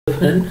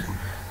Friends,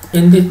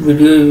 in this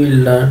video you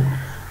will learn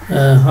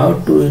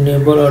how to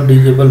enable or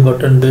disable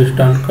button based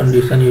on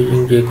condition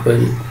using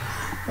jQuery.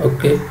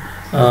 Okay,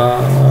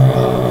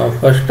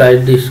 first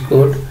write this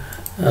code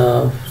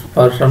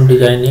for some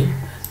designing.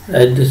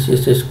 Write this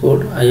CSS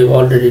code. I have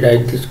already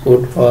write this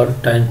code for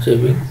time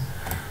saving.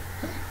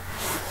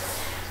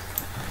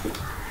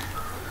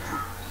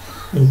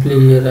 Simply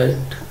here write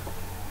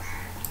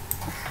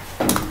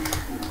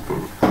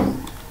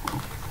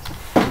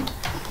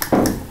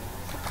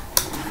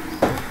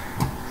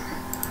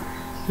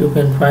You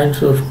can find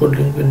source code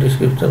link in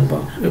description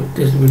box. If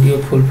this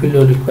video fulfill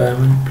your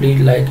requirement,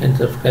 please like and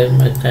subscribe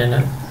my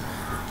channel.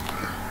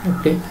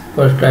 Okay,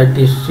 first write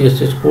this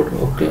CSS code.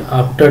 Okay,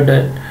 after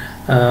that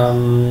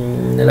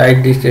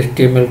write this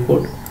HTML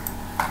code.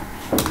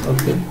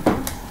 Okay,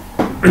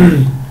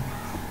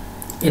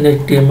 in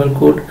HTML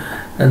code,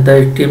 and the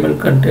HTML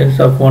contains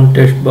of one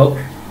text box.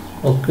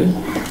 Okay,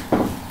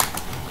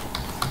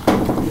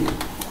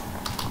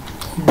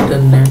 the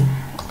name,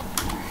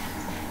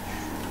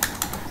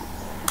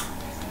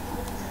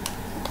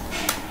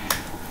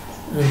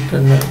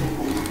 internet,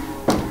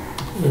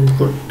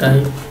 input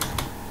type,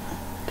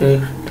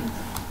 text,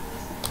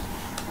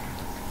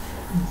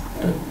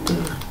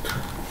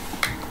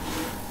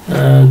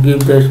 give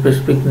the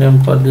specific name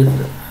for this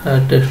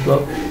text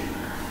box.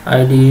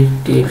 ID is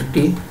txt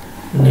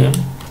name,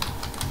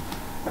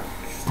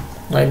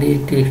 ID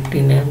is txt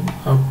name.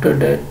 After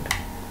that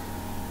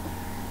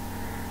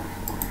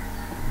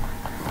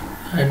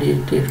ID is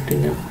txt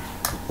name.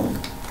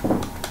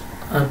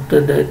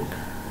 After that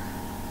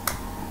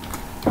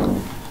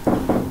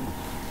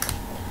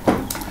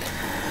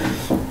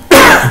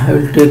I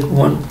will take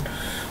one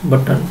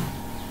button,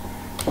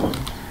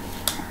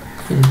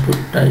 input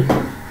type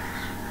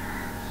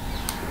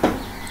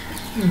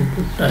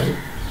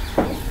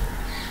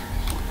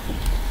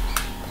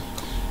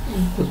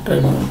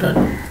button,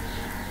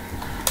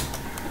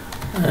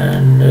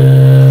 and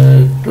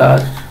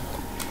class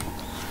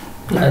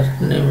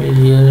name is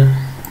here,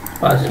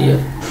 pass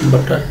here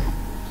button.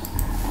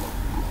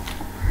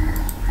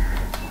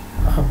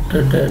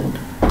 After that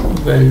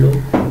value,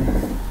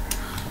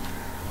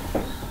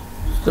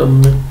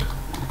 submit,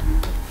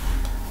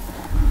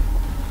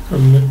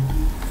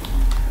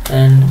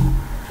 and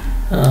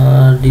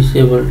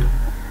disabled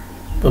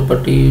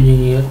property using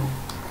here,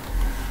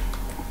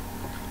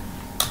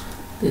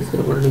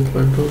 disabled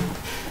equal to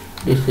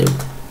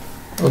disabled.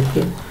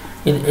 Okay,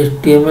 in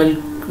HTML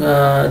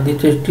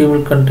this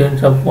HTML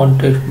contains of one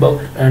text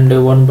box and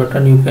one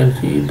button. You can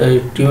see the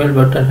HTML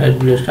button has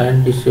been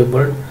assigned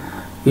disabled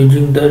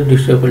using the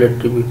disable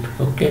attribute.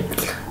 Okay,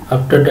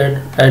 after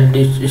that add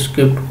this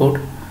script code.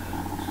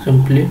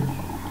 Simply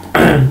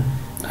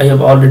I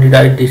have already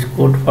write this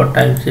code for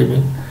time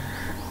saving.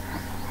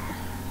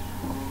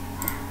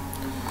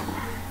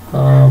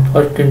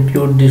 First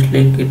include this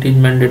link, it is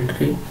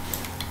mandatory.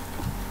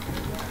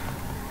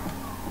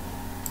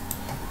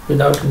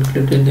 Without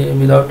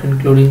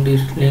including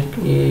this link,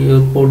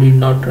 your code is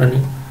not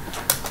running.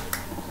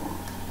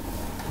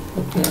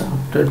 Okay,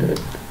 after that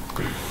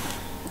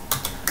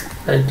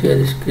write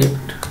here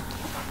script,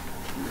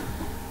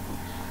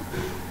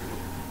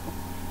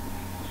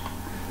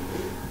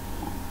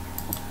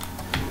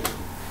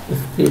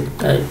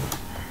 type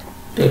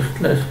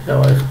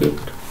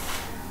text/javascript,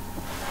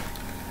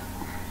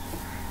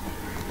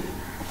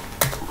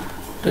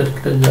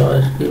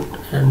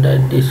 and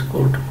add this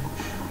code.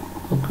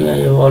 Okay, I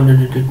have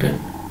already written.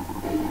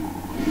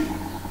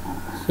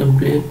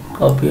 Simply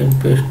copy and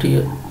paste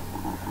here.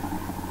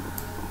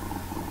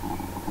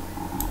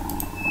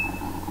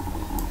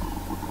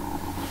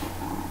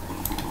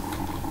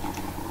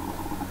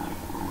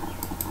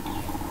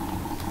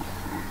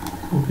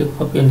 Simply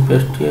copy and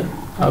paste here.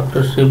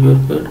 After save your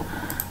code,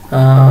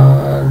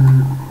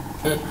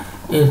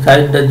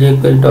 inside the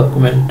jQuery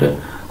document,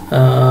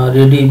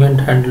 ready event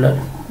handler,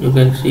 you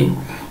can see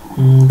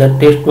the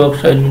text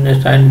box has been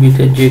assigned with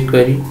a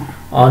jQuery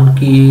on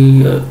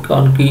key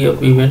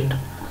of event.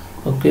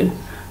 Okay,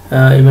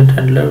 event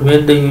handler,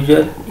 when the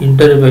user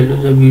enter a value,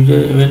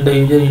 when the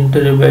user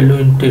enter a value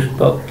in text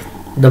box,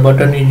 the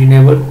button is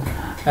enabled,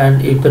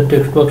 and if the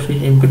text box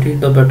is empty,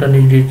 the button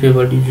is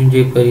disabled using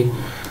jQuery.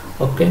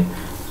 Okay,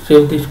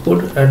 save this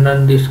code and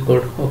run this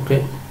code.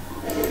 Okay,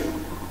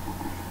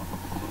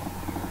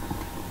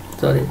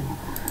 sorry.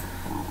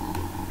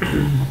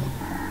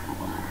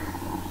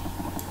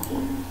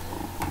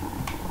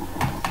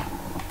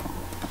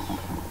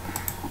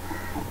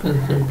 You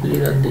can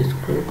simply run this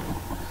code.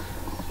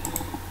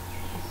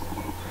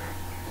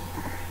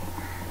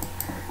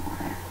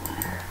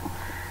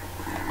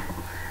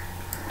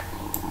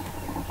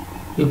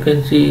 You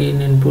can see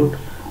in input,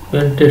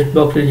 when text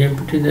box is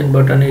empty, then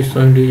button is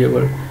showing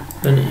disabled.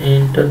 When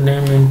enter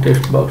name in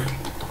text box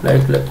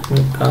like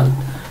Lakshmikant,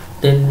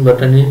 then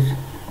button is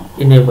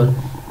enabled.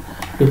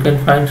 You can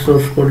find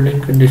source code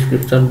link in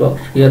description box.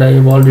 Here I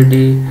have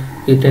already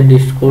written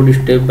this code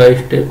step by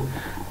step.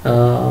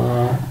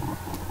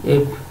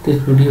 If this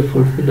video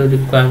fulfill your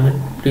requirement,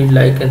 please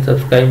like and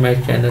subscribe my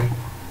channel.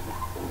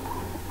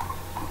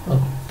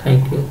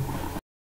 Thank you.